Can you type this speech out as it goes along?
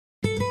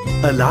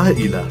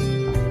العائلة.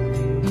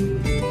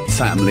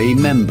 Family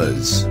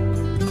members.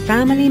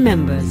 Family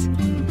members.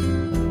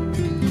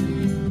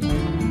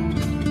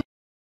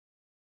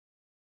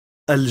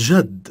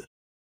 الجد.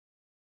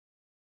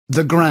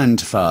 The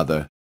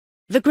grandfather.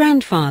 The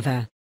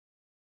grandfather.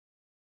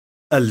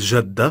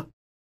 الجدة.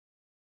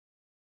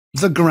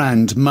 The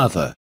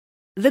grandmother.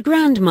 The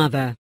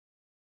grandmother.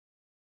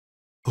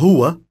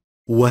 هو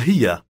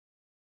وهي.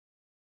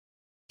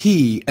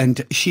 He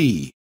and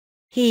she.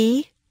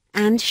 He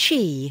and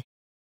she.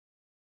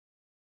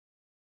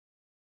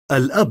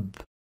 الأب.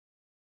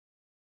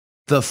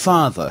 The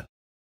father.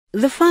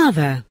 The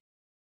father.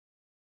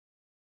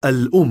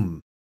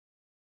 الأم.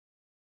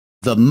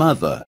 The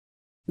mother.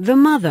 The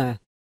mother.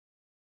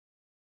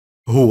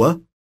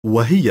 هو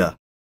وهي.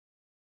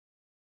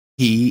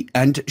 He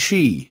and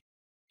she.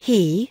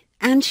 He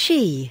and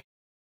she.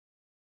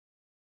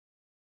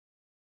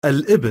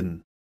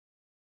 الابن.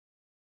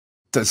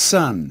 The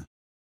son.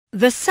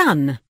 The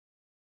son.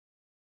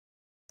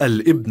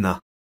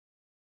 الابنة.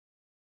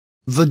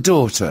 The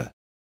daughter.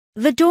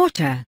 The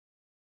daughter.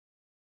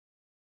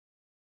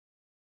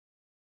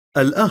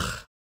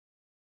 الأخ.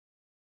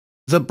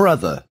 The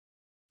brother.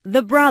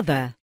 The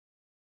brother.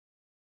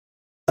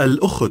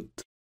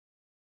 الأخت.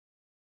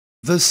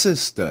 The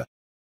sister.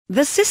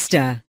 The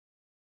sister.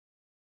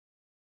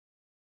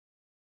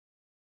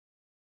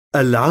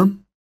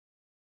 العم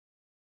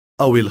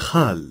أو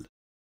الخال.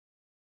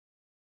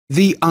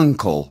 The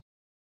uncle.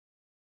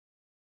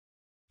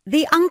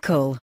 The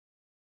uncle.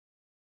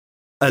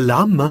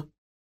 العمة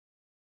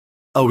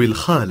أو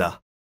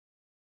الخالة.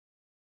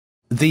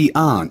 The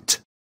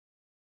aunt.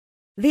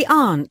 The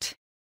aunt.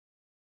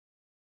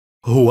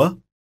 هو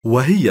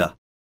وهي.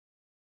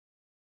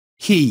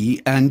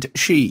 He and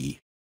she.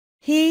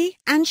 He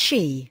and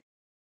she.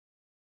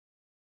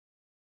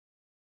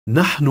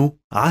 نحن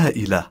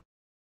عائلة.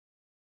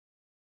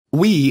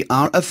 We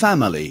are a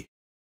family.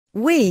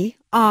 We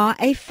are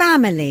a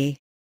family.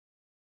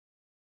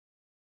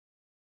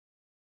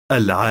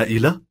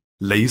 العائلة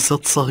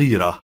ليست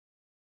صغيرة.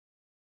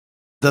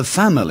 The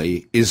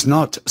family is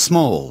not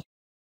small.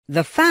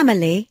 The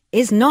family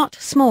is not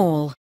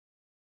small.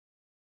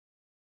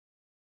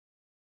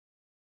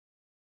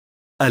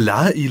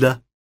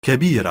 العائلة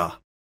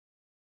كبيرة.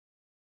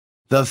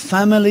 The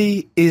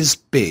family is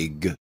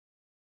big.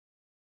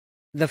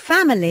 The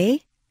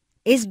family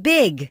is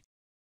big.